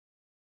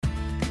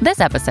This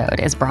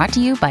episode is brought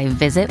to you by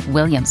Visit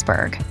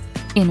Williamsburg.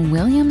 In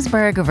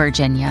Williamsburg,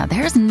 Virginia,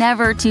 there's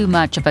never too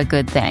much of a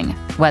good thing.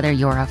 Whether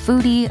you're a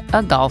foodie,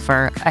 a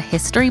golfer, a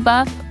history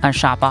buff, a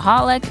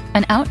shopaholic,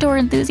 an outdoor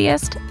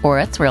enthusiast, or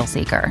a thrill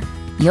seeker,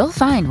 you'll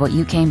find what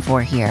you came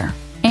for here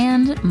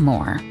and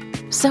more.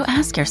 So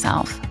ask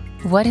yourself,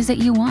 what is it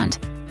you want?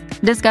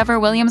 Discover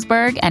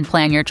Williamsburg and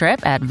plan your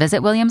trip at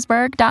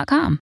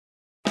visitwilliamsburg.com.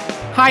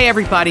 Hi,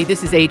 everybody.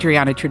 This is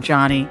Adriana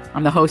Trajani.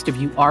 I'm the host of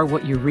You Are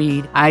What You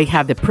Read. I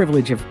have the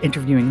privilege of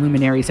interviewing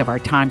luminaries of our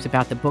times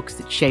about the books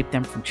that shaped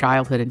them from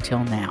childhood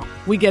until now.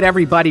 We get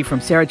everybody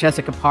from Sarah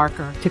Jessica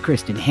Parker to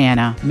Kristen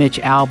Hanna, Mitch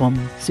Albom,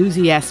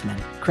 Susie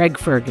Essman, Craig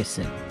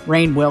Ferguson,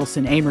 Rainn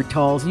Wilson, Amor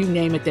Towles, you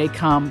name it, they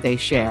come, they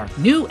share.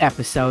 New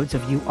episodes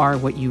of You Are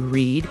What You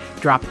Read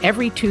drop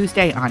every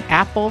Tuesday on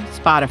Apple,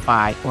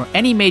 Spotify, or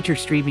any major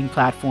streaming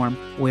platform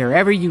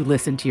wherever you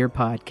listen to your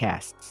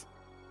podcasts.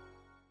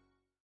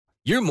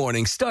 Your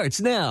morning starts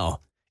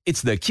now.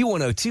 It's the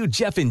Q102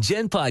 Jeff and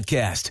Jen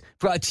podcast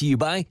brought to you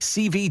by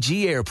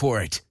CVG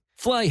Airport.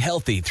 Fly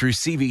healthy through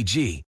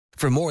CVG.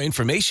 For more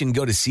information,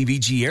 go to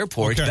CVG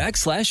Airport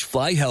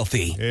 /fly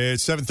healthy.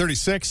 It's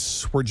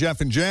 7:36. We're Jeff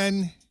and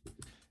Jen.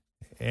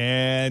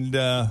 And,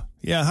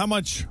 how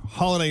much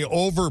holiday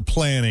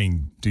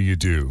over-planning do you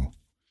do?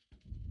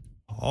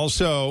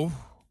 Also,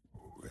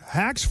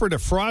 hacks for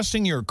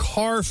defrosting your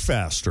car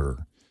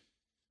faster.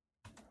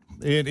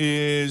 It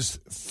is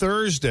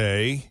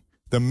Thursday,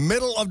 the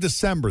middle of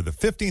December, the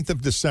 15th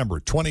of December,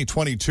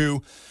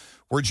 2022.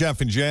 We're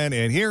Jeff and Jen,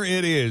 and here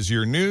it is,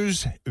 your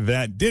news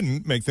that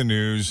didn't make the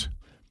news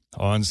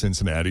on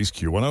Cincinnati's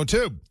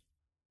Q102.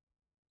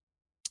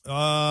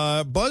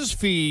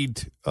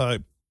 BuzzFeed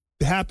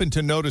happened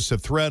to notice a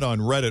thread on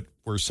Reddit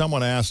where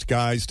someone asked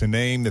guys to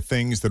name the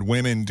things that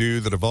women do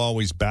that have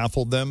always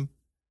baffled them.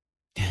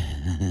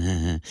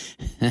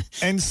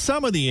 And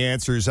some of the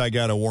answers, I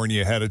got to warn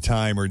you ahead of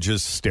time, are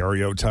just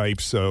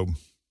stereotypes, so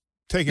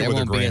take it with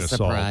a grain of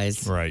salt.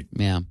 Surprise. Right.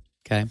 Yeah.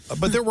 Okay.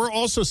 But there were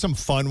also some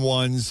fun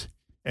ones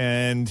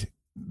and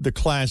the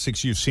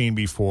classics you've seen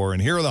before,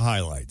 and here are the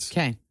highlights.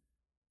 Okay.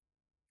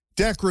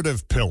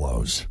 Decorative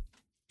pillows.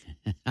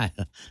 I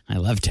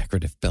love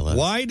decorative pillows.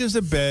 Why does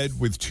a bed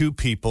with two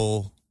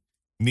people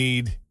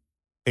need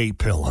 8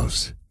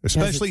 pillows?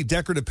 Especially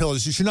decorative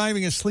pillows that you're not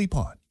even going to sleep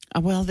on.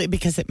 Well,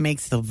 because it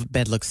makes the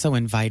bed look so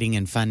inviting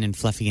and fun and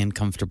fluffy and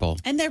comfortable.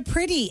 And they're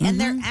pretty and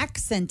they're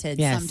accented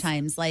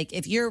sometimes. Like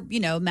if your,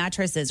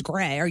 mattress is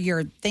gray or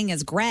your thing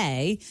is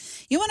gray,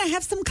 you want to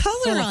have some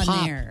color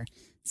on there.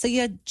 So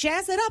you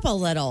jazz it up a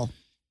little.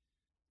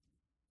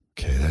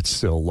 Okay, that's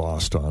still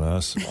lost on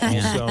us.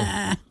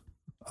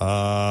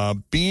 Also,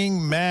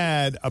 being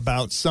mad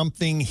about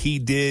something he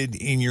did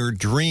in your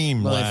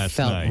dream last night.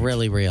 It felt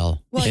really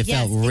real. Well, it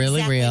felt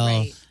really exactly real.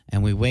 right.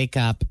 And we wake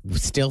up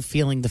still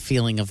feeling the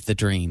feeling of the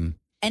dream.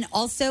 And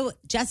also,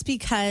 just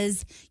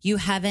because you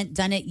haven't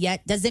done it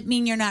yet doesn't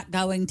mean you're not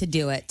going to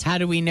do it. How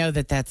do we know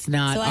that that's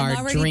not So I'm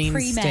our already dream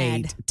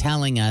pre-mad. state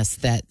telling us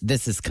that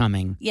this is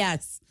coming?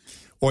 Yes.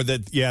 Or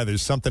that,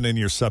 there's something in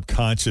your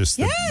subconscious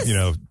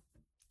that,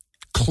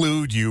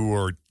 clued you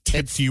or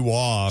tipped you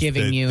off.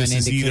 Giving that you this an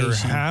is indication. either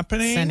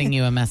happening. Sending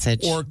you a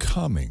message. Or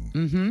coming.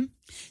 Mm-hmm.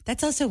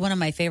 That's also one of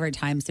my favorite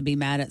times to be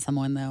mad at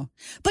someone, though.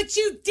 But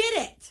you did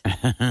it.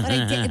 But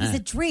I did. It was a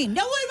dream.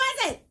 No, it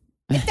wasn't.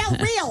 It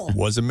felt real.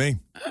 Wasn't me.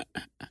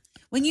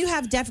 When you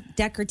have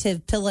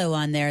decorative pillow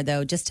on there,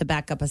 though, just to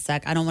back up a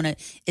sec, I don't want to.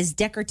 Is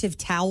decorative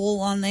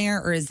towel on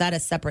there, or is that a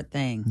separate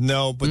thing?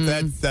 No, but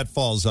that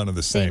falls under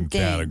the same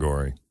thing.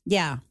 category.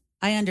 Yeah,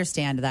 I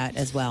understand that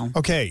as well.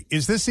 Okay,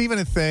 is this even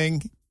a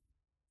thing?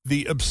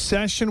 The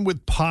obsession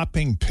with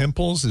popping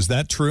pimples, is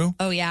that true?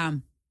 Oh, yeah.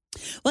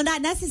 Well,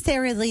 not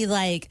necessarily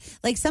like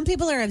some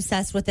people are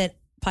obsessed with it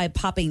by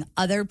popping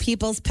other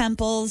people's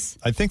pimples.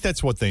 I think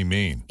that's what they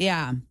mean.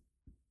 Yeah.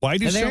 Why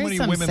do There so is many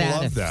some women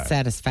love that?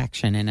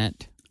 satisfaction in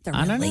it. The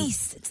I don't know.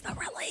 release. It's the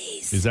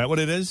release. Is that what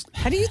it is?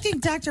 How do you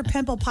think Dr.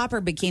 Pimple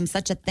Popper became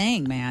such a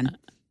thing, man?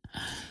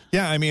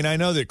 Yeah, I mean, I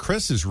know that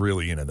Chris is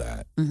really into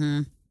that.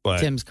 Mm-hmm. But,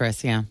 Tim's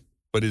Chris, yeah.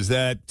 But is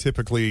that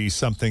typically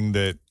something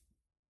that,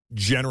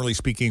 generally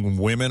speaking,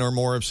 women are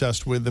more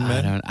obsessed with than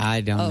men?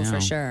 I don't know. Oh,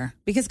 for sure.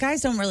 Because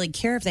guys don't really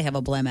care if they have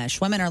a blemish.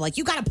 Women are like,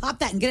 you got to pop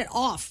that and get it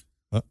off.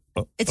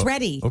 It's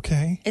ready.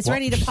 Okay. It's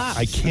ready to pop.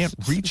 I can't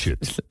reach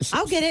it.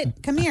 I'll get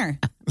it. Come here.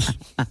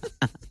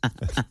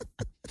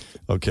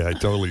 Okay, I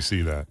totally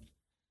see that.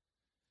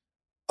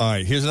 All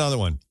right, here's another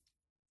one.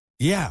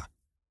 Yeah.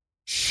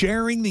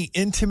 Sharing the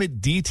intimate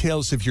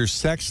details of your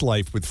sex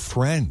life with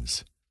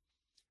friends.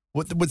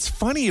 What's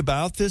funny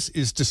about this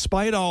is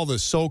despite all the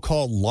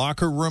so-called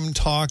locker room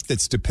talk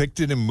that's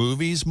depicted in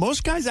movies,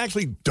 most guys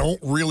actually don't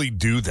really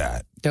do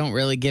that. Don't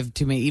really give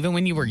to me, even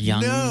when you were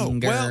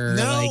younger,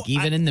 like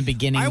even in the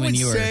beginning when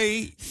you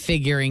were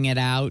figuring it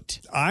out.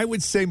 I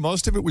would say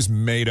most of it was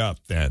made up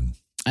then.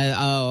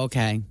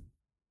 Okay.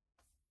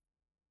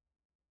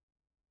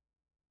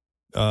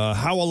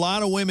 How a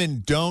lot of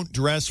women don't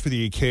dress for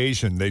the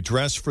occasion. They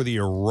dress for the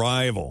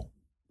arrival.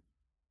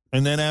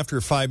 And then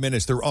after 5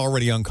 minutes, they're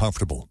already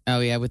uncomfortable. Oh,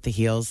 yeah, with the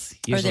heels.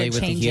 Usually with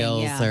changing, the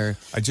heels. yeah. Or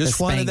I just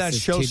wanted that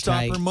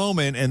showstopper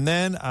moment, and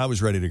then I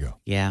was ready to go.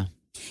 Yeah.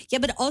 Yeah,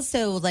 but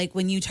also, like,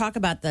 when you talk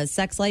about the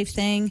sex life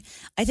thing,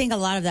 I think a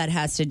lot of that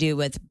has to do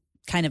with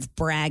kind of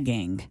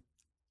bragging,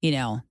 you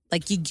know?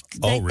 Like,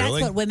 really?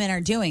 That's what women are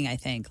doing, I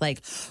think.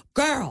 Like,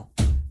 girl,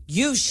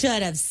 you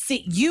should have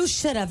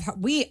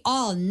we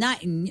all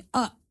night,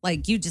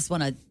 like, you just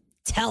want to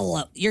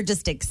you're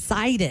just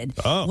excited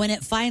when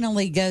it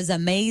finally goes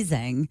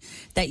amazing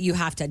that you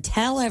have to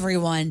tell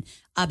everyone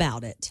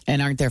about it. And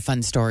aren't there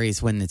fun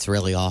stories when it's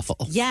really awful?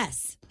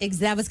 Yes.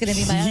 That was going to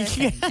be my other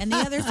thing. And the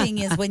other thing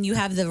is when you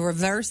have the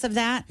reverse of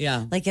that.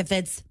 Yeah. Like if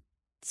it's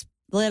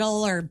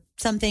little or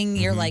something,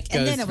 you're like,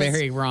 and then it was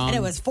very wrong. And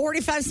it was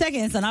 45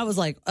 seconds. And I was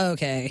like,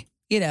 okay,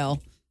 you know.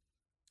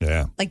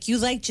 Yeah. Like you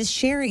like just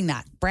sharing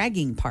that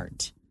bragging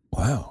part.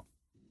 Wow.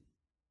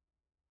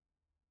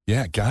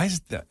 Yeah, guys,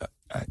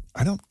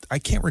 I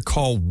can't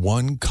recall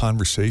one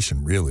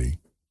conversation really.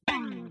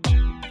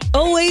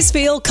 Always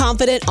feel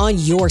confident on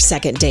your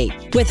second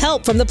date. With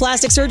help from the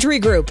Plastic Surgery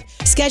Group.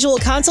 Schedule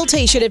a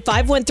consultation at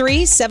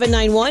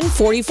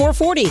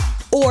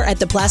 513-791-4440 or at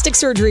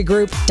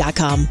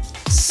theplasticsurgerygroup.com.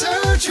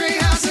 Surgery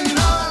has an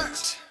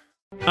art.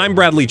 I'm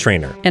Bradley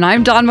Trainer. And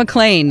I'm Don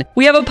McClain.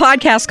 We have a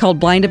podcast called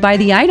Blinded by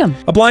the Item.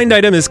 A blind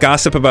item is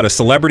gossip about a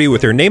celebrity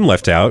with their name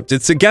left out.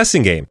 It's a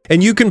guessing game,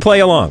 and you can play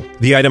along.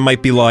 The item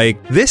might be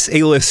like, this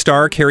A-list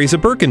star carries a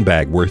Birkin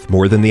bag worth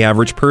more than the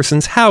average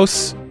person's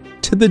house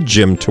to the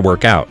gym to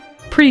work out.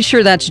 Pretty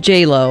sure that's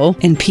J-Lo.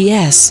 And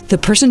P.S. the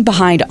person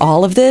behind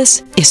all of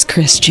this is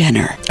Kris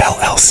Jenner,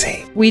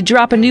 LLC. We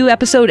drop a new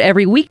episode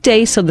every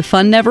weekday so the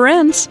fun never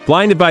ends.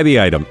 Blinded by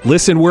the Item.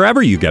 Listen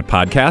wherever you get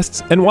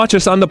podcasts and watch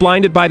us on the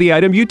Blinded by the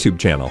Item YouTube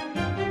channel.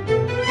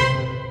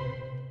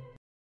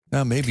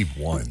 Now, maybe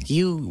one.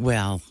 You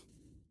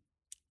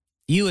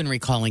and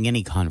recalling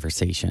any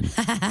conversation.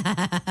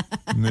 Yeah,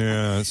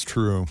 that's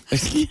true.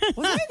 Was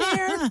I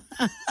there?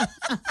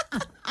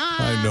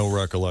 I have no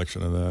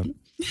recollection of that.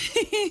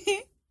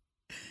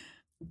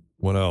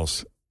 What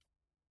else?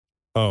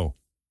 Oh,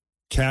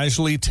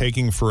 casually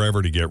taking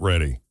forever to get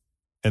ready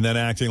and then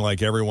acting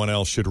like everyone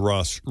else should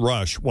rush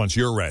once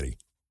you're ready.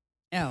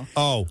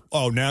 Oh,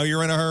 now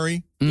you're in a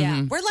hurry?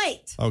 Yeah, we're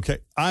late. Okay.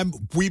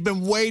 We've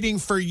been waiting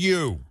for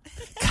you.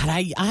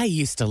 God, I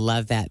used to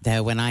love that,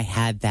 though, when I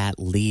had that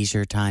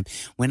leisure time,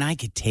 when I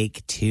could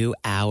take 2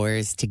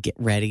 hours to get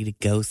ready to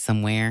go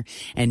somewhere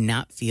and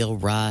not feel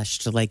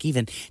rushed, to like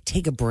even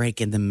take a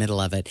break in the middle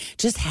of it,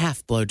 just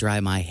half blow dry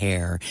my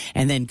hair,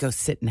 and then go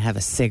sit and have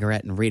a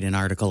cigarette and read an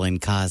article in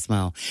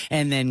Cosmo,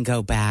 and then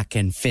go back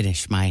and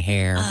finish my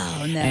hair.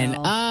 Oh, no.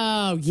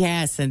 And,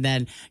 yes, and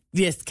then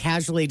just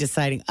casually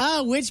deciding,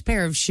 which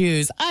pair of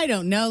shoes? I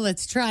don't know.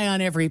 Let's try on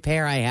every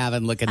pair I have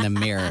and look in the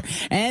mirror.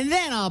 And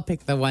then I'll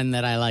pick the one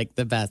that I like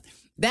the best.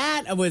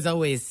 That was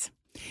always,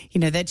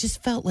 that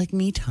just felt like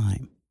me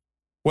time.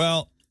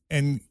 Well,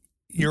 and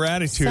your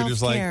attitude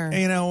is like,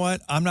 hey, you know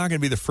what? I'm not going to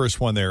be the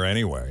first one there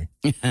anyway.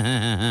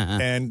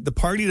 And the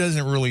party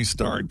doesn't really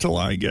start till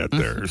I get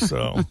there.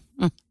 So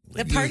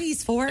the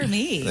party's for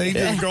me. They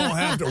just don't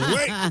have to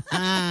wait.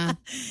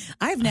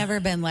 I've never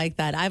been like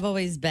that. I've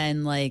always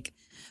been like,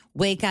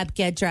 wake up,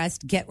 get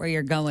dressed, get where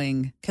you're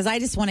going. Because I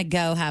just want to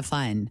go have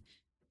fun.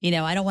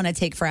 I don't want to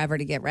take forever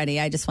to get ready.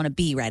 I just want to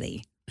be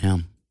ready. Yeah.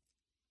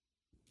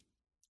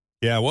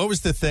 Yeah, what was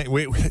the thing?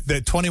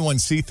 The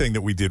 21C thing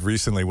that we did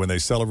recently when they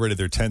celebrated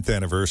their 10th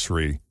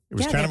anniversary. It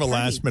was kind of a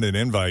last-minute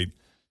invite.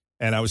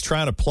 And I was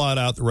trying to plot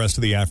out the rest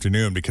of the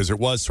afternoon because it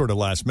was sort of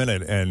last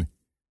minute. And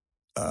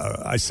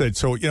I said,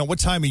 so, what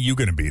time are you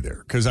going to be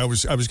there? Because I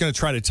was going to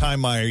try to time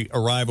my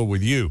arrival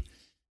with you.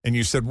 And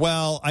you said,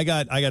 well, I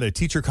got a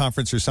teacher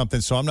conference or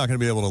something, so I'm not going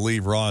to be able to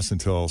leave Ross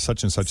until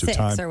such and such a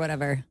time. 6 or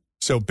whatever.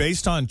 So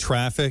based on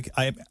traffic,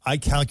 I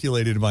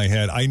calculated in my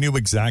head, I knew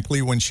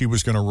exactly when she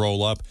was going to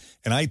roll up,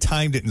 and I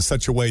timed it in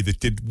such a way that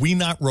did we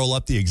not roll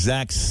up the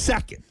exact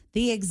second?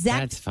 The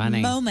exact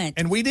moment.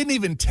 And we didn't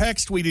even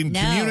text. We didn't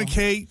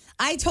communicate.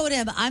 I told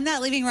him, I'm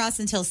not leaving Ross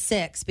until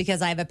 6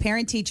 because I have a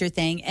parent-teacher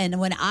thing. And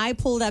when I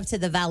pulled up to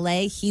the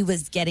valet, he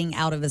was getting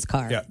out of his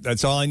car. Yeah,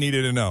 that's all I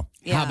needed to know.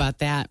 Yeah. How about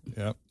that?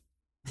 Yep.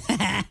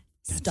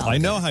 Stalker. I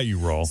know how you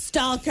roll.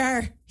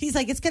 Stalker. He's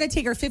like, it's going to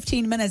take her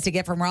 15 minutes to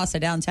get from Ross to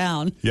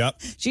downtown.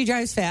 Yep. She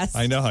drives fast.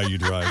 I know how you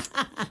drive.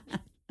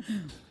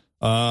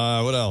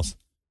 What else?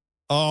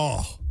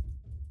 Oh,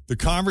 the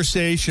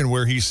conversation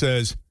where he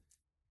says,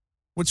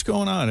 what's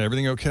going on?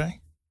 Everything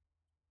okay?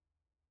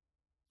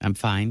 I'm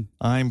fine.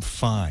 I'm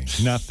fine.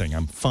 Nothing.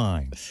 I'm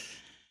fine.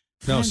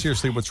 No,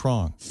 seriously, what's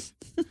wrong?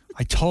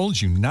 I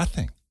told you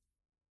nothing.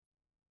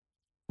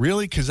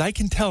 Really? Because I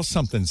can tell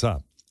something's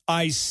up.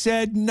 I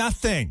said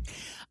nothing.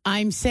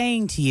 I'm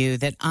saying to you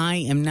that I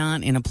am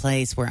not in a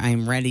place where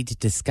I'm ready to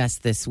discuss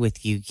this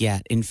with you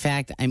yet. In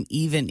fact, I'm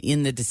even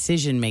in the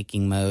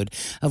decision-making mode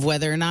of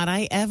whether or not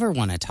I ever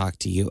want to talk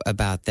to you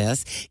about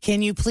this.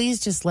 Can you please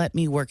just let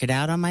me work it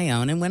out on my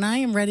own? And when I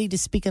am ready to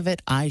speak of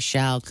it, I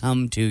shall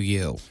come to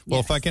you. Well,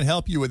 if I can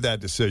help you with that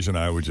decision,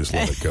 I would just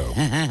let it go.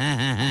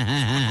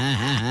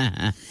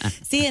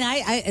 See, and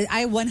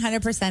I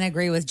 100%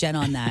 agree with Jen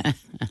on that.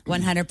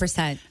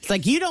 100%. It's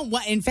like you don't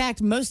want, in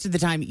fact, most of the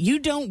time, you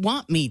don't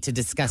want me to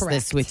discuss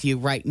this with you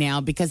right now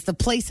because the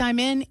place I'm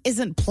in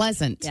isn't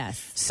pleasant.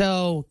 Yes.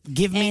 So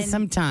give me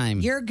some time.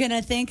 You're going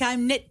to think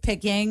I'm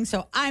nitpicking,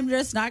 so I'm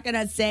just not going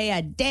to say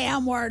a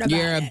damn word about it.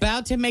 You're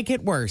about to make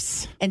it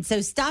worse. And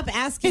so stop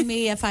asking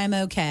me if I'm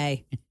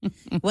okay.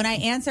 When I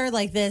answer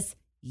like this,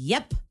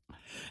 yep,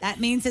 that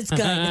means it's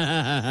good.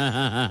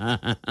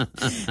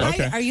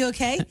 Okay. Are you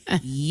okay?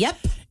 Yep.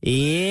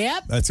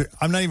 Yep. That's it.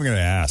 I'm not even going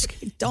to ask.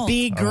 Don't.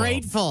 Be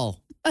grateful.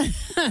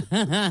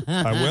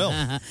 I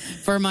will.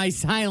 For my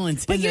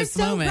silence But in you're this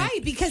so moment.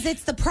 right, because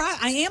it's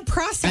I am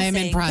processing. I am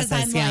in process,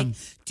 I'm yeah. like,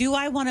 do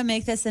I want to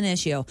make this an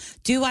issue?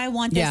 Do I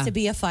want this to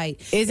be a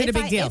fight? Is it a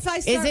big deal? If I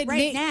Is start it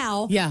right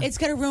now, it's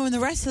going to ruin the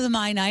rest of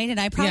my night, and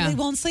I probably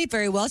won't sleep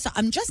very well. So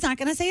I'm just not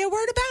going to say a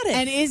word about it.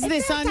 And is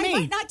this fact, on me? I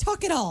might not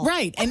talk at all.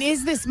 Right. And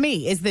is this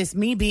me? Is this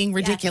me being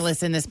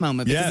ridiculous in this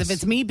moment? Because Yes. if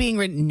it's me being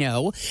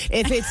no.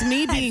 If it's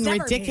me being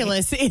never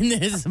ridiculous in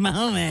this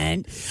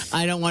moment,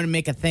 I don't want to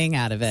make a thing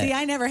out of it. See,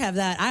 I never have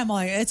that.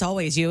 It's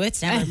always you.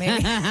 It's never me.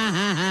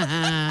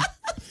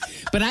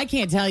 But I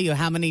can't tell you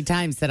how many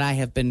times that I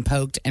have been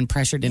poked and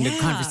pressured into a Yeah.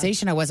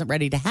 conversation I wasn't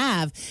ready to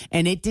have,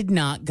 and it did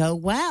not go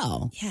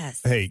well.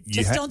 Yes. Hey,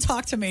 just don't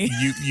talk to me.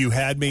 You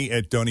had me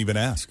at don't even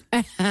ask.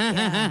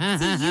 Yeah.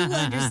 See, you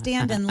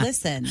understand and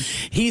listen.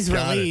 He's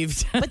Got it.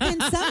 relieved. But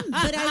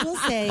I will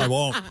say, I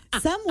won't.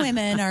 some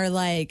women are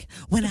like,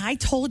 when I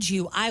told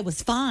you I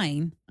was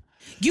fine,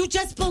 you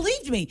just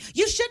believed me.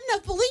 You shouldn't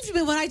have believed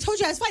me when I told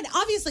you I was fine.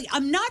 Obviously,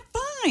 I'm not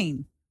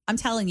fine. I'm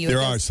telling you.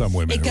 There are some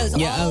women It who goes are.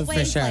 Yeah, oh, for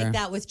always sure. like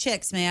that with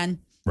chicks, man.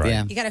 Right.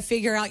 Yeah. You got to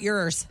figure out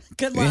yours.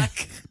 Good luck.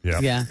 Yeah.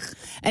 Yeah.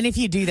 And if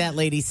you do that,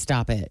 ladies,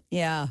 stop it.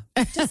 Yeah.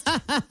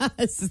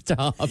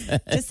 Stop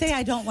it. Just say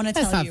I don't want to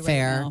tell That's not you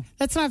fair. right now.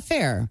 That's not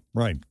fair.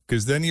 Right.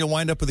 Because then you'll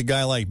wind up with a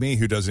guy like me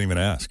who doesn't even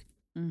ask.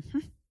 Mm-hmm.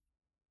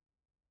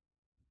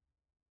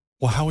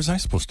 Well, how was I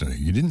supposed to know?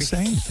 You didn't say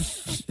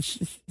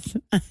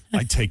anything.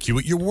 I take you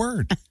at your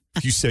word.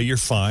 If you say you're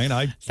fine,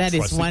 That trust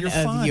is one you're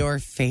of fine. your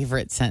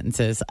favorite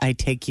sentences. I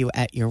take you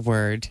at your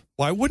word.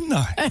 Why wouldn't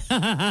I? It's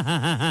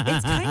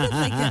kind of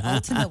like the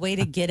ultimate way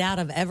to get out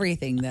of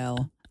everything,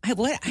 though. I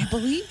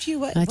believed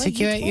you. I took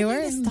you at your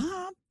word.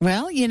 Stop.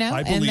 Well, you know,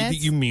 I believe that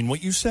you mean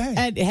what you say.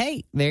 And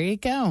hey, there you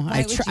go.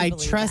 Why would you I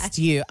believe trust that?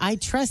 you. I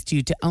trust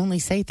you to only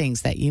say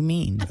things that you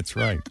mean. That's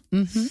right.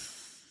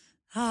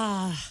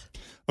 Mm-hmm.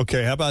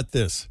 Okay, how about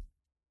this?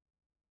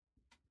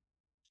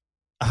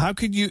 How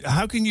can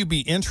you be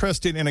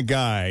interested in a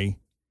guy,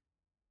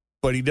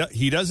 but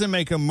he doesn't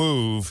make a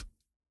move,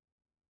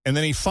 and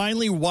then he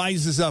finally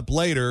wises up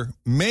later,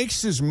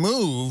 makes his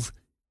move,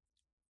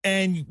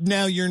 and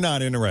now you're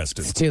not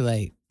interested? It's too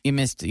late. You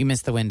missed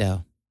the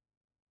window.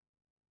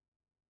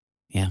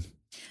 Yeah.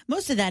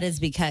 Most of that is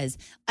because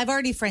I've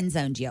already friend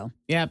zoned you.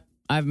 Yep.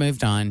 I've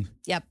moved on.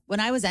 Yep. When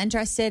I was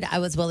interested, I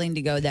was willing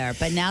to go there.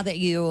 But now that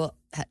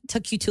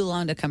took you too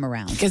long to come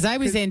around. Because I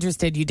was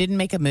interested. You didn't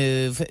make a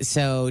move.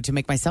 So to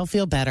make myself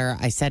feel better,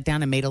 I sat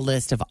down and made a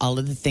list of all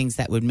of the things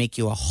that would make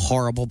you a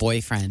horrible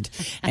boyfriend.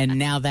 And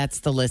now that's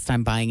the list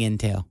I'm buying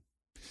into.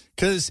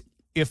 Because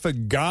if a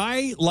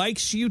guy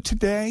likes you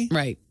today,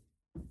 right,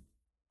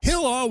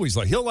 he'll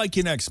like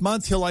you next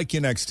month. He'll like you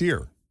next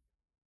year.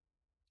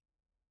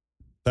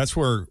 That's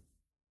where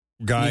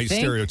guys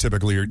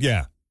stereotypically are.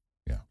 Yeah.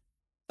 Yeah.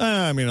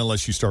 I mean,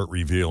 unless you start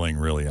revealing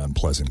really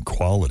unpleasant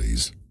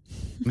qualities.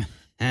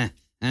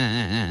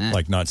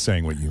 Like not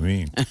saying what you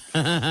mean.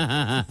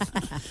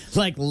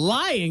 Like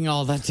lying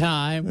all the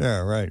time. Yeah,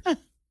 right.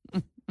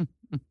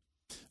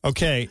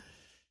 Okay.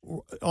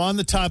 On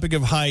the topic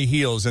of high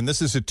heels, and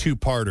this is a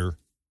two-parter.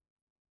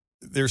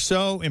 They're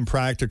so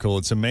impractical.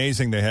 It's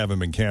amazing they haven't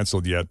been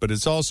canceled yet, but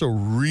it's also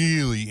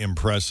really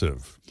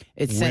impressive.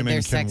 It's said Women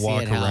they're can sexy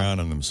walk as hell. around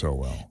in them so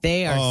well.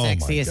 They are Oh,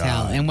 sexy my as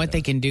hell. God. And what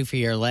they can do for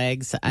your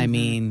legs, I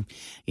mean,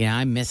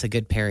 I miss a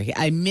good pair of heels.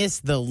 I miss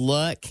the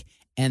look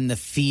and the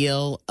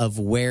feel of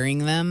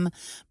wearing them,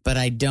 but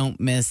I don't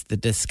miss the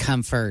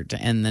discomfort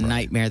and the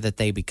nightmare that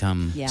they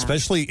become. Yeah.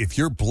 Especially if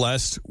you're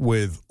blessed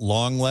with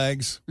long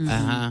legs. Mm-hmm.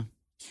 Uh-huh.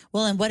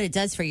 Well, and what it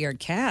does for your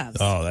calves.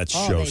 Oh, that's They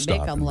make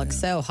show-stopping, them look man.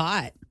 so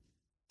hot.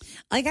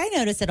 Like I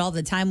notice it all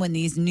the time when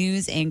these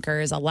news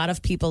anchors, a lot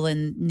of people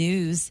in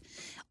news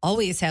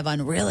always have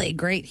on really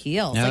great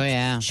heels. Oh, like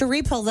yeah.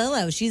 Cherie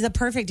Polillo, she's a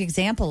perfect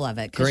example of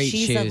it. 'Cause Great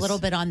she's a shoes. little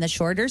bit on the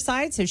shorter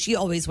side, so she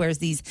always wears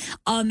these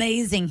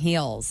amazing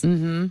heels.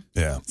 Mm-hmm.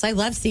 Yeah. So I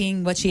love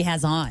seeing what she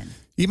has on.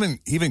 Even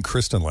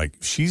Kristen, like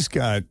she's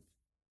got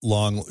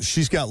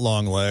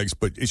long legs,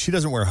 but she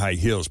doesn't wear high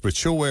heels, but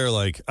she'll wear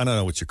like, I don't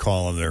know what you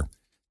call them.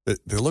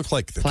 They look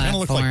like they kind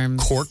of look like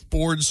cork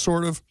boards,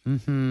 sort of.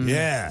 Mm-hmm.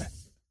 Yeah.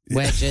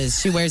 Wedges.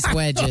 She wears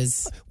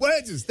wedges.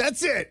 Wedges.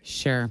 That's it.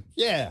 Sure.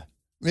 Yeah.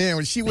 Man,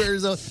 when she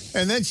wears those,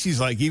 and then she's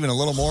like even a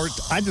little more.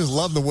 I just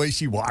love the way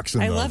she walks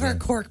in. I love her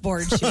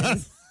corkboard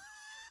shoes.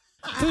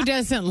 Who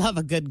doesn't love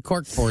a good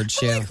corkboard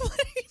shoe? Like, what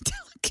are you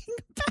talking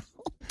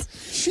about?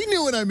 She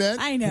knew what I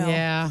meant. I know.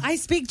 Yeah. I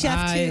speak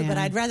Jeff too, but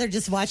I'd rather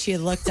just watch you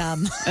look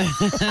dumb.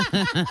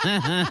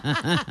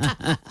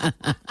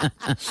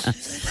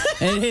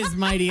 It is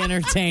mighty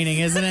entertaining,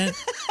 isn't it?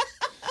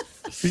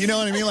 You know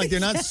what I mean? Like they're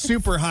not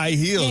super high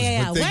heels,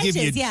 but they wedges,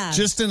 give you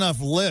just enough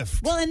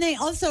lift. Well, and they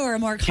also are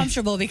more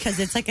comfortable because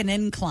it's like an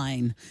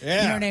incline.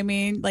 Yeah. You know what I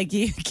mean? Like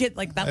you get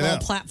like that little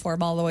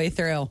platform all the way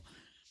through.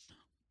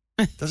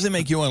 Does it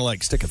make you want to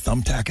like stick a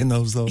thumbtack in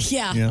those though?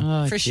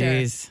 Yeah, for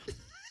sure.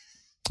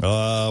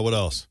 What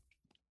else?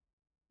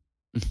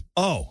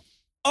 Oh.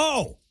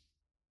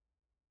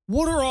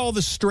 What are all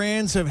the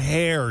strands of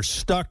hair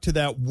stuck to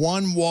that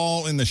one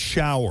wall in the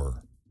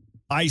shower?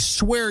 I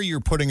swear you're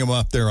putting them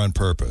up there on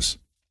purpose.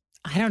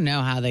 I don't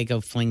know how they go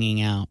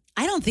flinging out.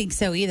 I don't think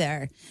so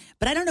either.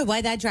 But I don't know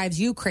why that drives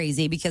you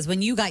crazy because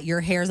when you got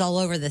your hairs all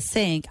over the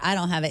sink, I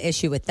don't have an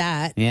issue with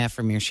that. Yeah,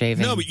 from your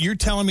shaving. No, but you're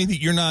telling me that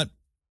you're not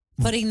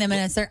putting them in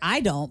a certain. I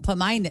don't put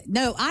mine.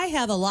 No, I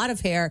have a lot of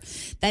hair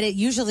that it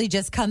usually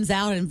just comes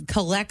out and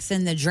collects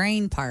in the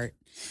drain part,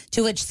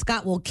 to which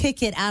Scott will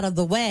kick it out of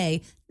the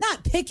way.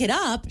 Not pick it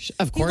up.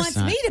 Of course he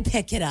wants me to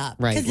pick it up.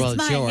 Right. Because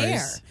it's my yours.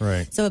 hair.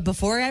 Right. So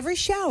before every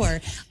shower,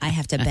 I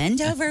have to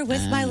bend over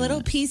with my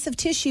little piece of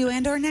tissue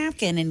and or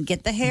napkin and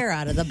get the hair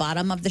out of the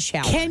bottom of the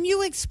shower. Can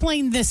you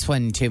explain this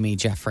one to me,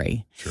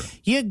 Jeffrey? Sure.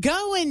 You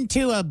go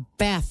into a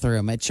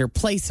bathroom at your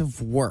place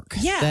of work.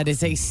 Yeah. That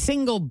is a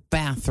single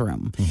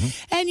bathroom.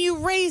 Mm-hmm. And you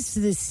raise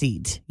the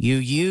seat. You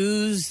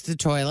use the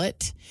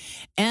toilet.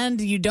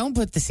 And you don't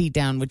put the seat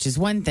down, which is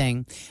one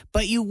thing.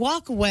 But you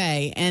walk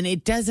away and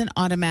it doesn't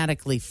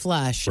automatically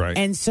flush. Right.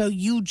 And so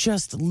you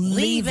just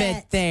leave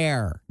it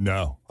there.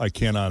 No, I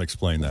cannot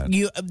explain that.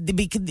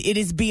 Because it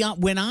is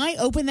beyond. When I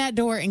open that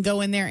door and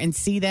go in there and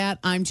see that,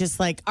 I'm just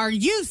like, are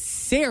you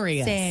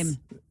serious? Same.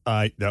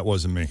 That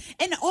wasn't me.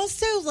 And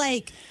also,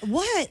 like,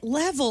 what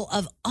level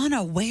of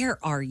unaware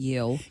are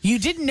you? You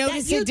didn't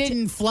notice it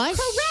didn't flush?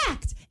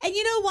 Correct. And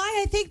you know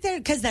why I think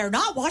because they're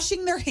not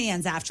washing their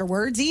hands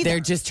afterwards either. They're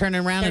just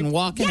turning around and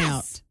walking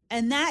out.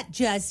 And that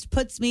just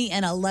puts me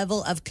in a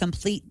level of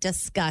complete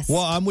disgust.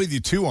 Well, I'm with you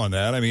too on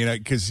that. I mean,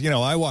 because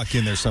I walk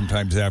in there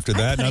sometimes after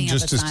that, and I'm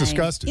just as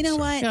disgusted. You know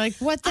what? You're like,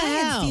 what the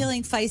hell? I am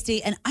feeling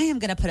feisty, and I am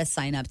going to put a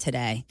sign up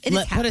today.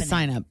 Put a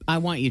sign up. I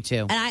want you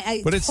to.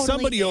 And but it's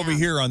somebody over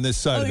here on this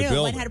side of the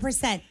building.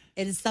 100%.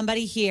 It is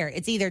somebody here.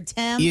 It's either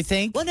Tim. You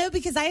think? Well, no,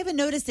 because I haven't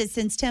noticed it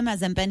since Tim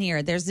hasn't been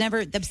here. There's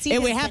never the seat.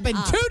 It happened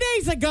 2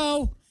 days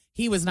ago.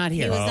 He was not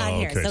here. He was not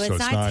here. Okay. So it's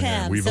not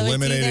Tim. We've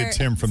eliminated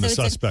Tim from the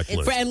suspect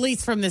list. At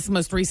least from this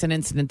most recent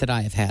incident that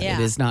I have had. Yeah.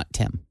 It is not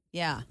Tim.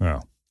 Yeah. Oh.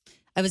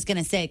 I was going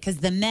to say, because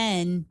the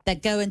men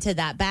that go into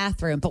that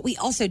bathroom, but we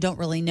also don't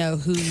really know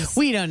who's.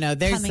 We don't know.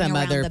 There's some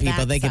other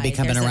people. They could be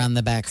coming around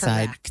the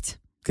backside. Correct.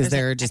 Because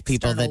there are just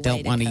people that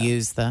don't want to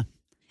use the.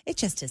 It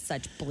just is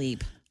such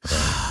bleep.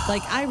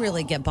 Like, I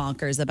really get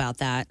bonkers about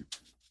that.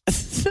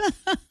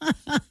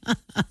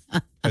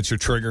 That's your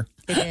trigger?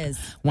 It is.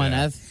 One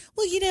of.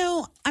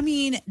 Well, I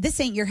mean, this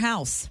ain't your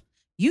house.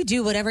 You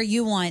do whatever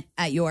you want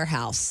at your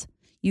house.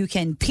 You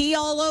can pee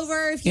all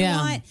over if you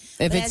want.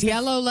 If it's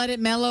yellow, let it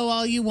mellow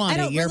all you want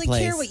at your place. I don't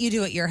really care what you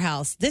do at your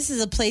house. This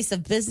is a place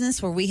of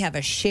business where we have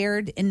a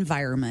shared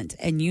environment,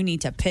 and you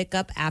need to pick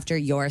up after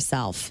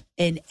yourself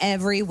in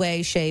every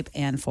way, shape,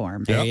 and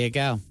form. There you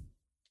go.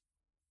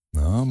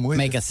 No, I'm with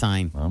Make you. a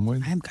sign. I'm with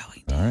you. I'm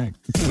going. All right.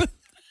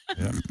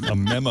 A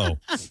memo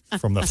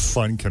from the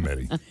fun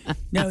committee.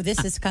 No,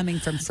 this is coming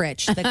from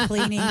Fritch, the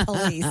cleaning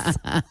police.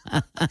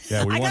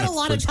 Yeah, I got a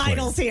lot of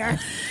titles here.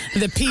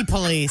 The Pee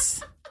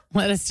Police.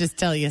 Let us just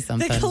tell you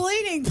something. The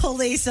cleaning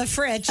police of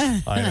Fritch.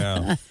 I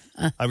know.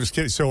 I was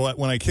kidding. So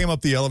when I came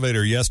up the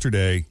elevator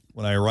yesterday,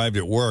 when I arrived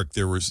at work,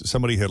 there was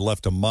somebody had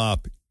left a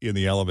mop in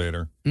the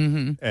elevator.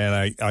 Mm-hmm.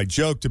 And I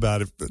joked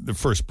about it the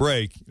first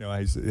break.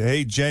 I said,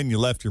 hey, Jen, you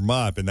left your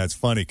mop. And that's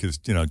funny because,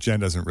 Jen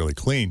doesn't really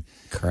clean.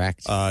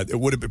 Correct.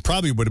 It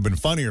probably would have been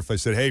funnier if I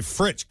said, hey,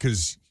 Fritch,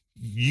 because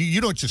you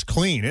don't just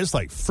clean. It's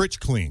like Fritch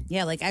clean.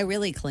 Yeah, like I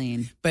really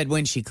clean. But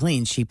when she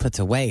cleans, she puts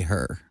away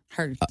her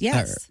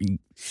yes.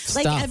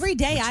 Stuff. Like every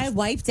day I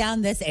wipe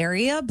down this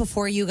area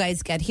before you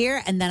guys get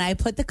here, and then I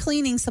put the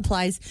cleaning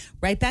supplies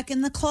right back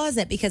in the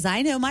closet because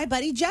I know my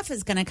buddy Jeff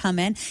is going to come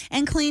in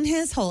and clean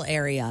his whole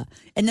area.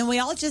 And then we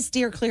all just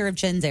steer clear of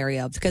Jen's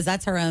area because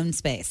that's her own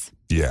space.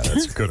 Yeah,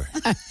 that's good.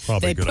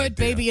 Probably they put idea.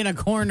 baby in a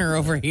corner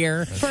over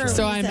here,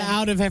 so I'm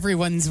out of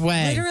everyone's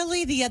way.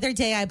 Literally, the other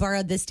day I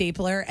borrowed the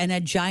stapler and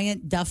a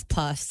giant Duff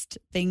Pust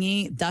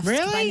thingy, Duff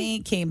bunny,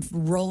 came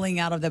rolling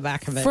out of the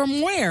back of it. From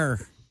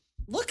where?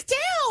 Look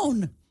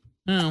down.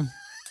 Oh.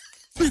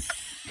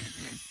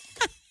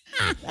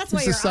 That's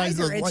why your eyes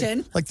are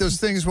itching. Like those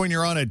things when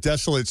you're on a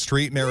desolate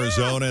street in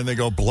Arizona and they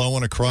go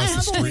blowing across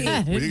the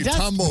street.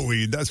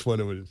 Tumbleweed. That's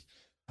what it was.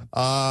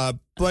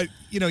 But,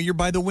 you're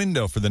by the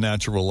window for the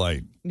natural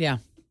light. Yeah.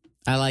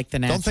 I like the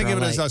natural Don't think of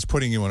it light. as us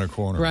putting you in a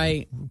corner.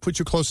 Right. Put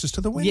you closest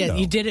to the window. Yeah,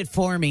 you did it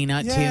for me,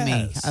 not to me.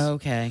 Yes.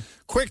 Okay.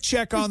 Quick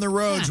check on the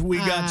roads. We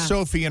got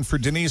Sophie in for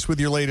Denise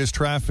with your latest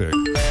traffic.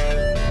 My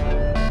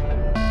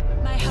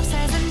house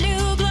has a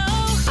new glow.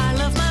 I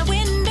love my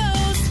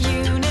windows.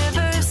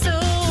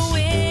 Universal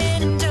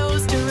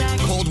Windows Direct.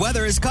 Cold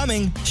weather is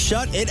coming.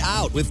 Shut it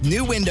out with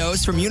new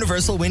windows from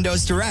Universal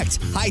Windows Direct.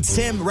 Hi, it's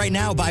Tim. Right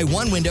now, buy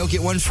one window,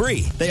 get one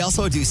free. They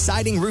also do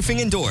siding,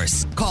 roofing, and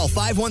doors. Call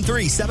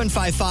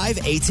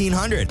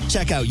 513-755-1800.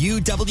 Check out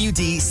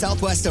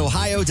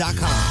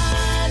uwdsouthwestohio.com.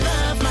 I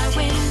love my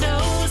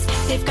windows.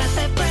 They've got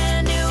that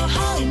brand new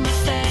home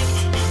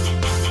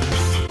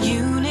effect.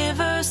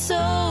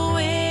 Universal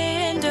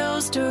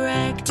Windows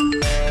Direct.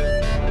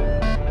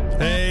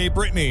 Hey,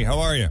 Brittany, how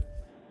are you?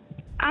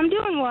 I'm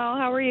doing well.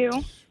 How are you?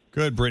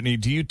 Good, Brittany.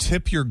 Do you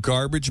tip your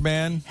garbage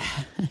man?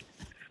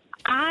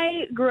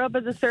 I grew up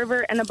as a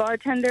server and a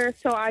bartender,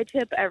 so I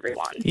tip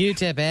everyone. You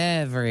tip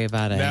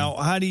everybody. Now,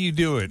 how do you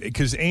do it?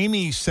 Because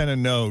Amy sent a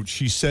note.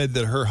 She said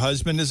that her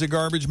husband is a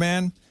garbage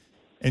man,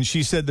 and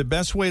she said the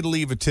best way to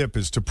leave a tip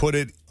is to put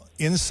it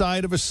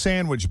inside of a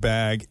sandwich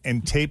bag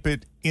and tape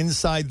it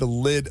inside the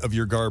lid of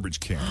your garbage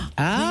can.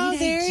 Oh,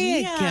 there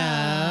you go.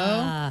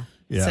 Yeah.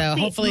 So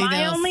hopefully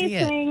they'll see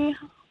it.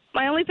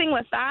 My only thing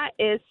with that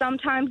is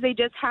sometimes they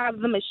just have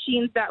the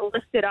machines that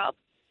lift it up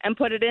and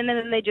put it in, and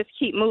then they just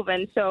keep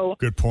moving. So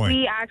good point.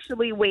 We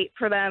actually wait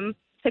for them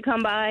to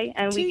come by,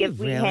 and we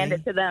hand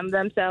it to them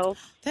themselves.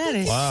 That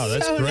is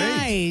that's so great.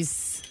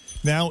 nice.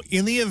 Now,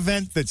 in the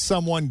event that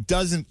someone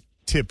doesn't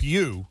tip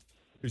you,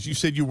 because you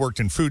said you worked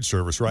in food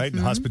service, right? In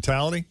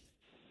hospitality?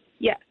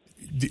 Yes.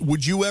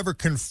 Would you ever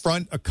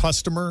confront a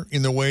customer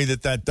in the way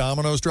that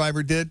Domino's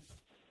driver did?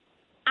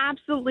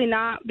 Absolutely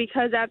not,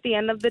 because at the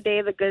end of the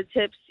day, the good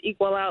tips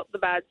equal out the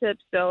bad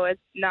tips, so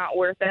it's not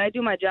worth it. I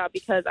do my job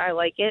because I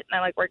like it, and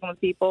I like working with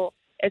people.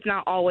 It's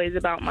not always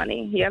about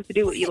money. You have to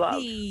do what you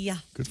love.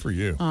 Good for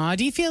you.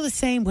 Do you feel the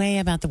same way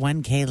about the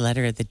 1K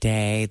letter of the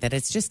day? That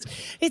it's just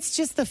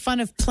the fun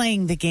of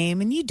playing the game,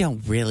 and you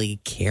don't really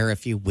care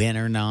if you win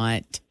or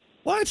not?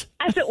 What?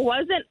 If it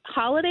wasn't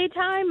holiday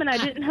time and I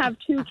didn't have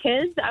two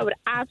kids, I would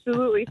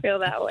absolutely feel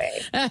that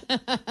way.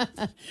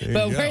 But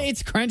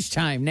it's crunch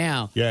time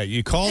now. Yeah,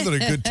 you called it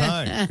a good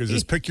time because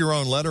it's pick your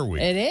own letter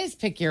week. It is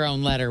pick your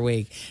own letter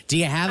week. Do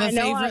you have a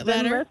favorite I've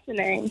been letter?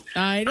 Listening.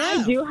 I know.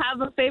 I do have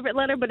a favorite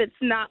letter, but it's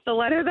not the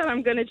letter that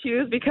I'm going to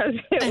choose because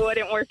it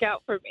wouldn't work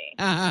out for me.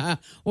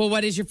 Well,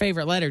 what is your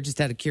favorite letter, just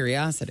out of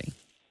curiosity?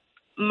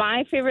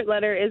 My favorite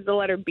letter is the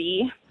letter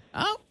B.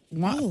 Oh,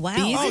 wow. wow.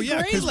 B is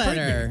a great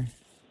letter.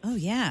 Oh,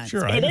 yeah.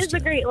 Sure, it is a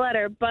great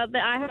letter, but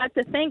I had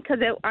to think because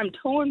I'm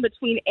torn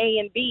between A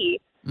and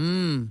B.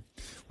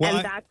 Well,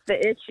 and that's the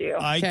issue.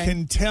 I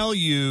can tell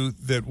you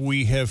that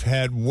we have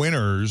had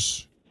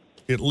winners,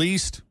 at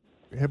least.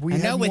 Have we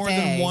had more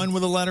than one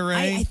with a letter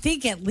A? I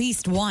think at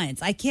least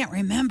once. I can't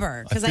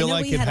remember because I feel know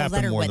like we it had a happened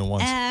letter more with than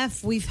once.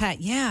 F. We've had,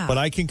 But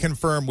I can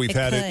confirm we've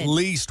had at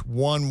least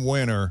one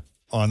winner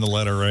on the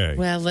letter A.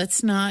 Well,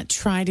 let's not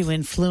try to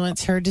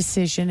influence her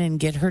decision and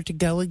get her to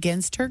go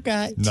against her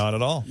gut. Not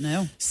at all.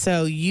 No.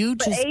 So you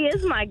but just A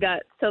is my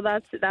gut, so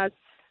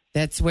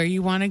that's where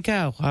you want to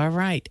go. All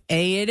right,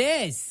 A it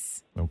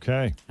is.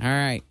 Okay. All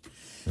right.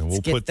 And we'll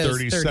Let's get put those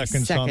 30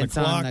 seconds on the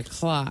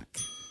clock.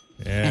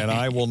 And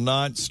I will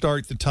not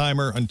start the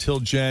timer until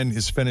Jen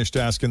is finished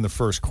asking the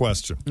first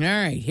question. All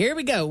right, here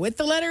we go with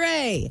the letter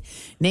A.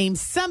 Name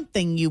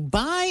something you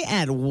buy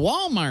at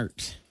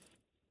Walmart.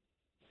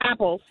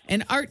 Apples.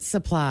 An art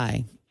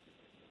supply.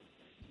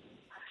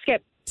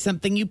 Skip.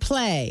 Something you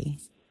play.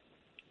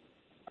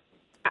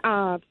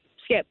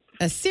 Skip.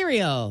 A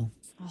cereal.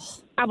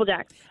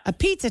 Applejack. A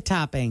pizza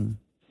topping.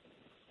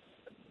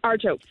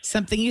 Artichoke.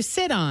 Something you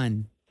sit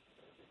on.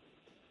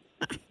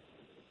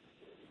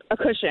 A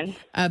cushion.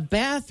 A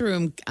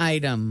bathroom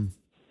item.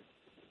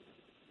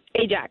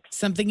 Ajax.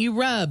 Something you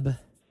rub.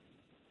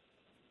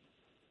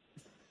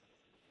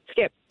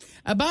 Skip.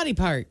 A body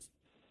part.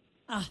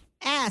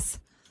 Ass.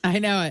 I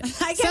know it.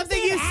 I kept Something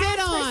saying you ass sit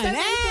for on. so many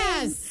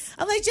Ass. things.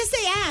 I'm like, just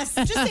say ass.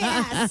 Just say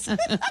ass.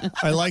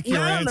 I like your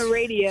Not on answer. the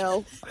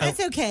radio. That's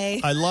okay.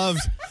 I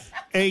loved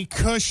a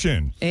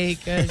cushion. A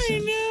cushion.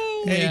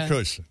 I know. A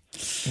cushion.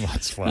 Well,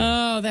 that's funny.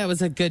 Oh, that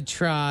was a good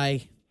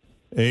try.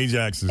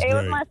 Ajax is It great.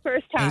 was my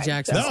first time.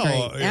 Ajax so- was No,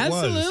 great. it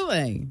was.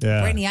 Absolutely.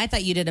 Yeah. Brittany, I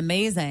thought you did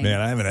amazing. Man,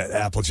 I haven't had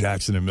Apple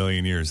Jacks in a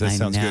million years. That I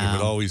sounds good. It know.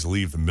 would always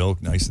leave the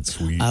milk nice and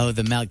sweet. Oh,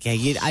 the milk.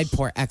 Yeah, I'd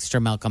pour extra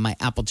milk on my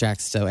Apple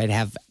Jacks so I'd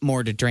have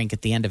more to drink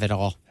at the end of it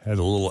all. Had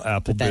a little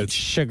apple With that bits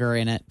sugar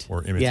in it.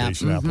 or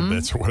imitation apple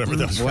bits or whatever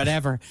those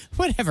were.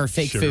 Whatever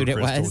fake Sugar food it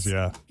crystals, was.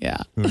 Yeah. Yeah.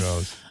 Who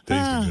knows?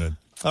 Tasted good.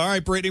 All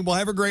right, Brittany. Well,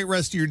 have a great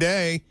rest of your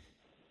day.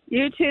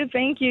 You too.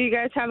 Thank you. You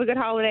guys have a good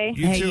holiday.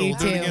 You Hey, too. you We'll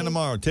do it too. again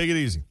tomorrow. Take it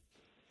easy.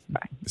 Bye.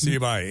 See you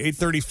by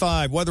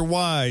 8:35.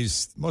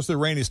 Weather-wise, most of the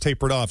rain is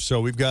tapered off, so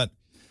we've got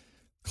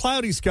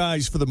cloudy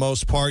skies for the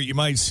most part. You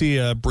might see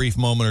a brief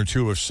moment or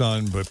two of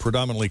sun, but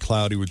predominantly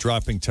cloudy with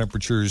dropping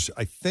temperatures.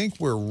 I think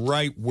we're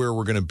right where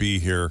we're going to be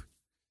here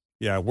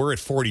Yeah, we're at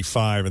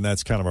 45, and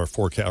that's kind of our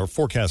forecast. Our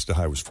forecasted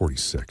high was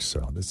 46,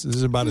 so this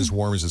is about as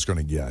warm as it's going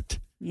to get.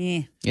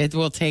 Yeah. It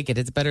will take it.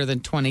 It's better than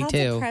 22.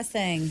 How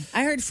depressing.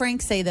 I heard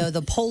Frank say, though,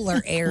 the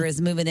polar air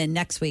is moving in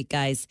next week,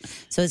 guys.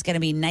 So it's going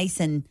to be nice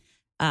and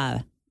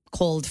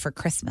cold for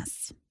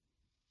Christmas.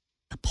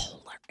 The polar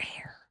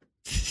air.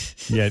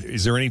 Yeah,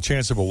 is there any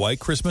chance of a white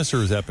Christmas, or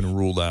has that been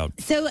ruled out?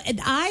 So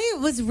I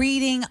was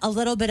reading a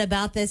little bit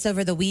about this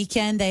over the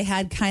weekend. They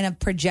had kind of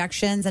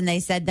projections, and they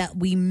said that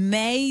we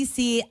may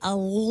see a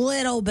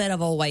little bit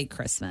of a white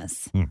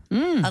Christmas.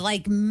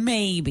 Like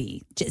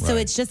maybe. So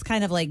it's just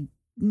kind of like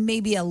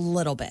maybe a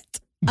little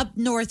bit. Up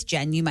north,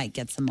 Jen, you might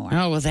get some more.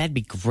 Oh, well, that'd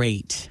be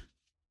great.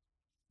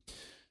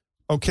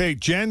 Okay,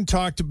 Jen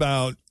talked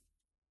about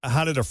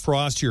how to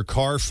defrost your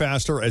car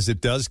faster as it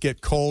does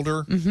get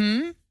colder.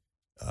 Mm-hmm.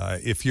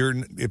 If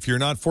you're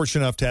not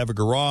fortunate enough to have a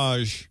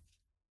garage,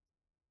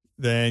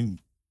 then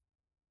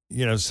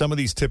some of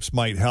these tips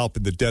might help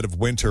in the dead of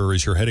winter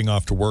as you're heading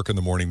off to work in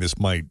the morning. This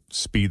might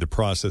speed the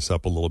process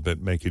up a little bit,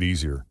 make it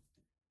easier.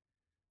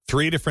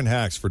 3 different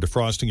hacks for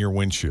defrosting your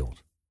windshield,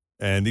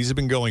 and these have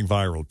been going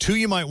viral. 2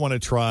 you might want to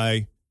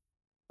try.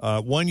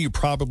 1 you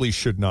probably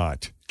should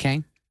not.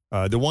 Okay.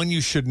 The one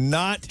you should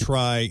not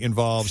try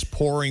involves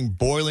pouring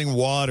boiling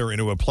water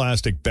into a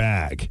plastic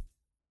bag.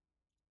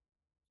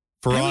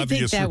 For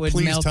obvious reasons,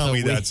 please tell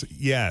me that's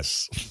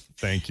yes.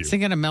 Thank you. Is it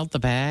going to melt the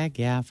bag?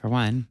 Yeah, for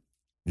one.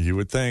 You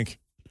would think.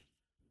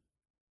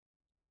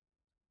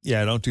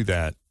 Yeah, don't do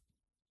that.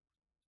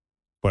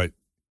 But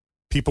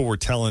people were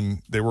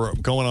they were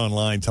going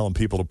online telling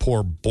people to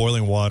pour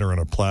boiling water in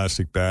a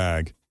plastic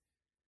bag.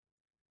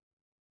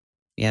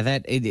 Yeah,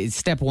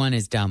 step 1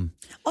 is dumb.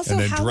 Also,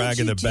 and then how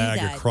dragging would you the bag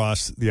do that?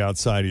 across the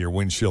outside of your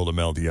windshield to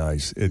melt the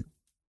ice.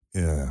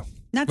 Yeah.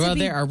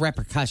 There are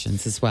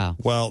repercussions as well.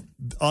 Well,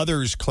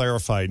 others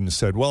clarified and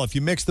said, well, if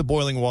you mix the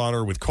boiling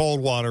water with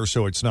cold water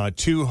so it's not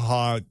too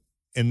hot,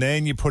 and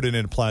then you put it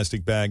in a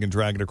plastic bag and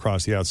drag it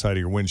across the outside of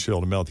your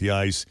windshield to melt the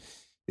ice,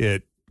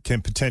 it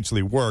can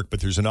potentially work,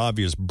 but there's an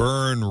obvious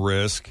burn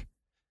risk.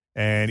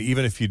 And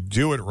even if you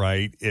do it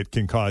right, it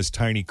can cause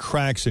tiny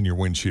cracks in your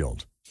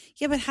windshield.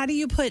 Yeah, but how do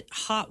you put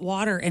hot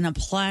water in a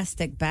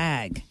plastic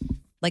bag?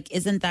 Like,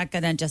 isn't that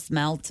going to just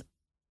melt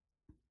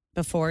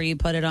before you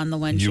put it on the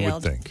windshield? You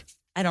would think.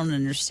 I don't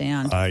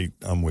understand.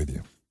 I'm with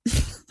you.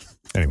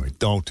 Anyway,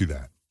 don't do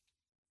that.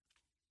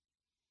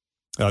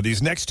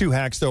 These next 2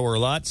 hacks, though, are a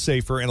lot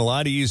safer and a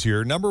lot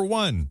easier. Number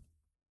 1,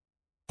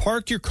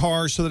 park your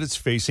car so that it's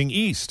facing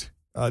east.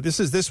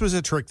 This was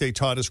a trick they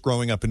taught us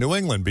growing up in New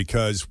England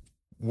because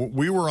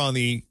we were on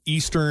the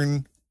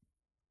eastern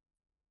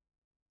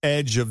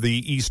edge of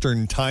the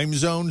eastern time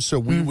zone, so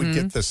we would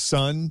get the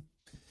sun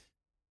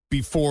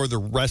before the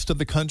rest of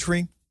the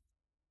country.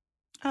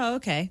 Oh,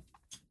 okay.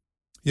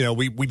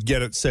 We'd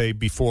get it, say,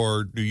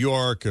 before New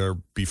York or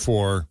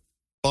before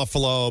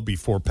Buffalo,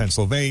 before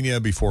Pennsylvania,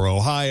 before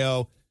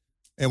Ohio,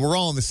 and we're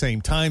all in the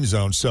same time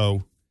zone.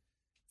 So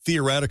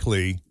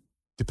theoretically,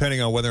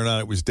 depending on whether or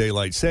not it was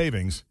daylight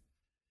savings,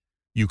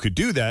 you could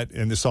do that.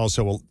 And this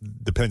also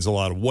depends a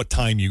lot on what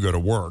time you go to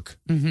work,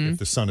 if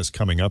the sun is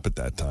coming up at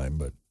that time.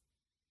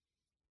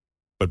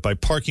 But by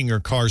parking your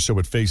car so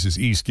it faces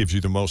east gives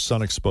you the most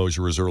sun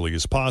exposure as early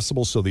as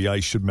possible, so the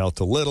ice should melt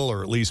a little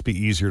or at least be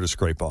easier to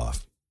scrape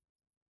off.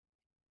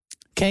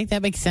 Okay,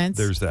 that makes sense.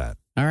 There's that.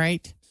 All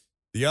right.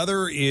 The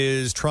other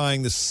is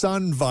trying the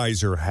sun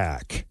visor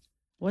hack.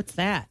 What's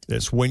that?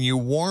 It's when you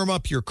warm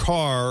up your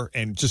car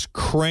and just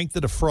crank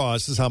the defrost.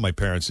 This is how my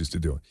parents used to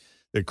do it.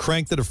 They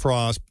crank the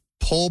defrost,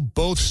 pull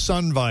both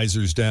sun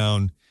visors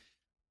down,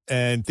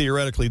 and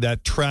theoretically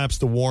that traps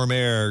the warm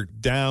air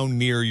down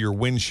near your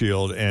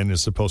windshield and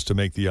is supposed to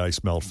make the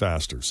ice melt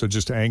faster. So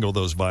just angle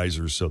those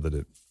visors so that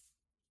it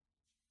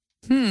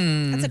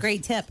That's a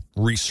great tip.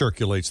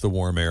 recirculates the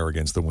warm air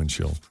against the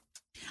windshield.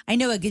 I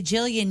know a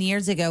gajillion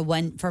years ago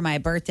when for my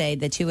birthday,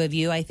 the 2 of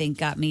you, I think,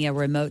 got me a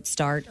remote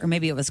start, or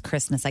maybe it was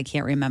Christmas. I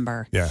can't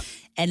remember. Yeah.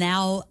 And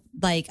now,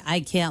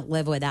 I can't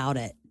live without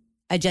it.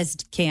 I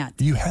just can't.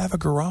 You have a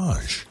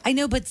garage. I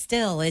know, but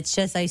still, it's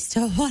just I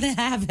still want to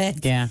have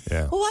it. Yeah.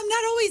 Well, I'm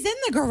not always in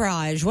the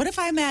garage. What if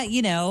I'm at,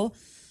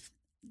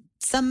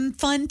 some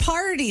fun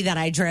party that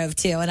I drove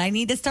to and I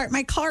need to start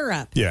my car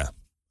up? Yeah,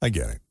 I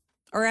get it.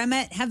 Or I'm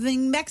at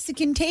having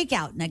Mexican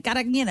takeout and I got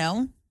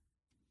to,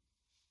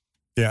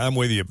 Yeah, I'm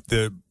with you.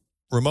 The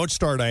remote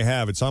start I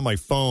have, it's on my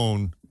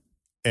phone,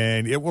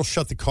 and it will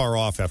shut the car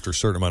off after a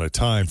certain amount of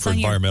time for on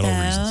your environmental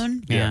phone?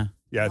 reasons. Yeah.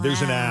 Yeah,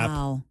 there's an app.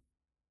 Wow.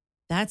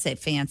 That's it,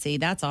 fancy.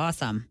 That's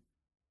awesome.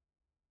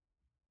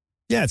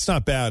 Yeah, it's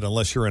not bad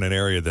unless you're in an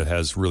area that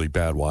has really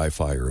bad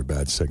Wi-Fi or a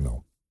bad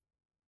signal.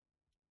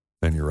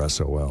 Then you're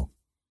SOL.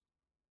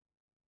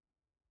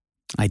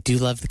 I do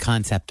love the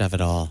concept of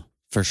it all,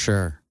 for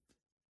sure.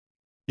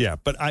 Yeah,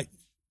 but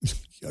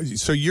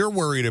so you're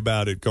worried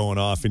about it going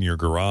off in your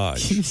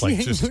garage.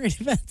 Like You're worried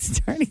about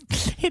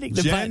hitting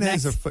the Jen button.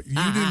 has you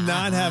do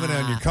not have it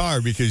on your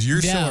car because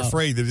you're so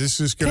afraid that this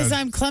is going Because to...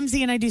 I'm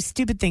clumsy and I do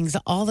stupid things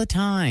all the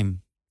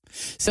time.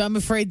 So I'm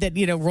afraid that,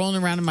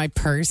 rolling around in my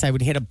purse, I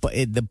would hit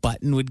the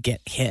button would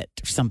get hit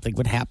or something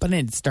would happen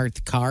and start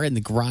the car in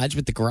the garage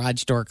with the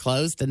garage door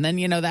closed. And then,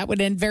 that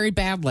would end very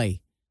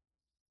badly.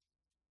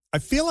 I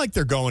feel like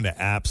they're going to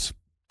apps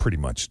pretty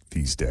much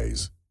these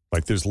days.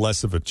 Like there's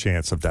less of a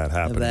chance of that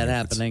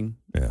happening.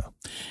 Yeah.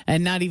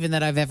 And not even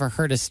that I've ever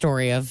heard a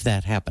story of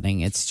that happening.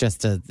 It's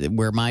just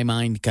where my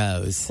mind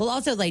goes. Well,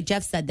 also, like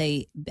Jeff said,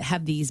 they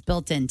have these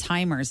built-in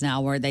timers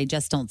now where they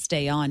just don't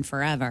stay on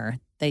forever.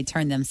 They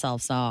turn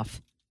themselves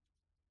off.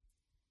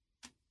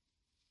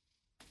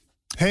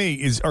 Hey,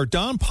 are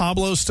Don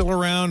Pablos still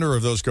around or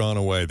have those gone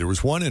away? There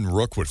was one in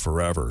Rookwood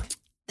forever.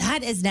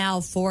 That is now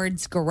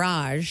Ford's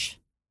Garage.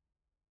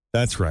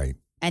 That's right.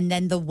 And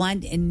then the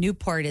one in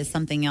Newport is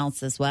something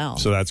else as well.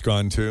 So that's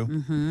gone too?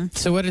 Mm-hmm.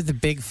 So what are the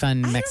big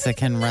fun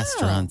Mexican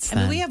restaurants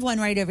then? We have one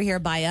right over here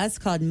by us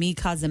called Mi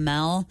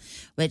Cozumel,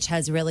 which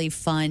has really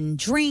fun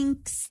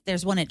drinks.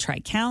 There's one at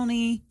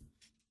Tri-County.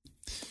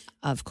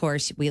 Of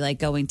course, we like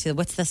going to,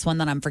 what's this one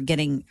that I'm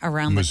forgetting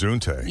around?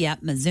 Mazunte.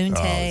 Mazunte.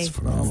 Oh, it's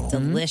phenomenal. It's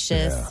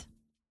delicious. Yeah.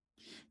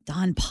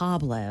 Don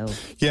Pablo.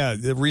 Yeah,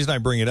 the reason I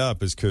bring it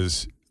up is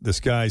because this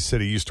guy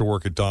said he used to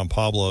work at Don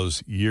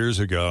Pablo's years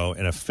ago,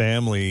 and a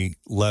family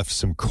left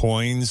some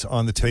coins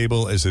on the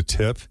table as a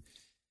tip,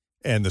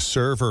 and the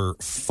server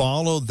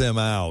followed them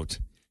out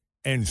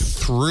and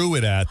threw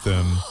it at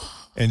them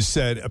and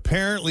said,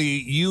 apparently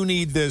you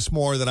need this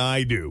more than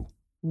I do.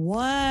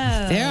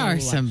 Whoa. There are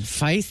some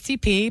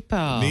feisty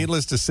people.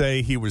 Needless to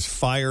say, he was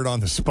fired on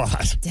the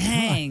spot.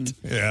 Dang.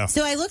 Yeah.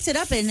 So I looked it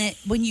up, and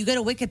when you go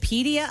to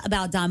Wikipedia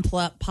about Don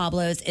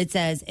Pablo's, it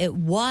says it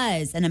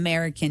was an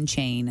American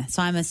chain.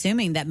 So I'm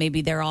assuming that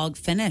maybe they're all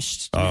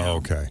finished now. Oh,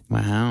 okay.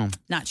 Wow.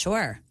 Not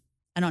sure.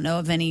 I don't know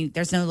of any.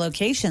 There's no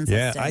locations.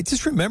 Yeah, listed. I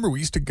just remember we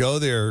used to go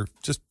there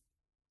just,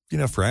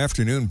 for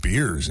afternoon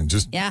beers and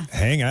just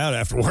hang out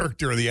after work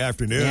during the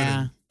afternoon.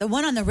 Yeah. The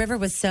one on the river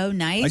was so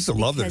nice. I used to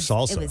love their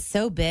salsa. It was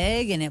so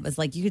big, and it was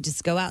like you could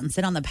just go out and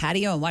sit on the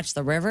patio and watch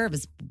the river. It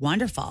was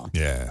wonderful.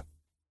 Yeah.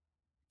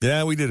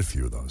 Yeah, we did a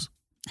few of those.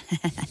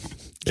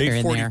 Here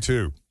and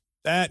 8:42.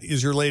 That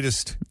is your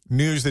latest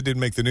news that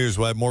didn't make the news.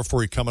 We'll have more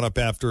for you coming up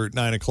after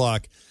 9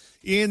 o'clock.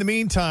 In the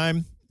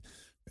meantime,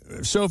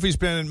 Sophie's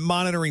been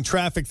monitoring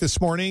traffic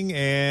this morning,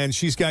 and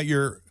she's got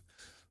your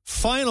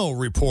final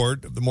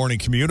report of the morning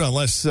commute,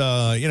 unless,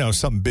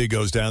 something big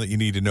goes down that you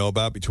need to know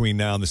about between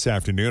now and this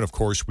afternoon. Of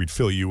course, we'd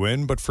fill you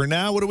in. But for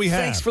now, what do we have?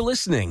 Thanks for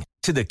listening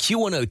to the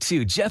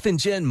Q102 Jeff and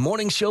Jen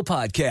Morning Show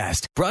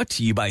podcast, brought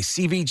to you by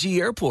CVG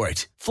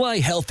Airport. Fly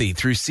healthy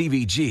through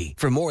CVG.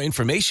 For more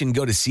information,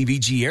 go to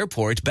CVG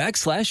Airport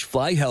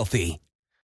 /fly healthy.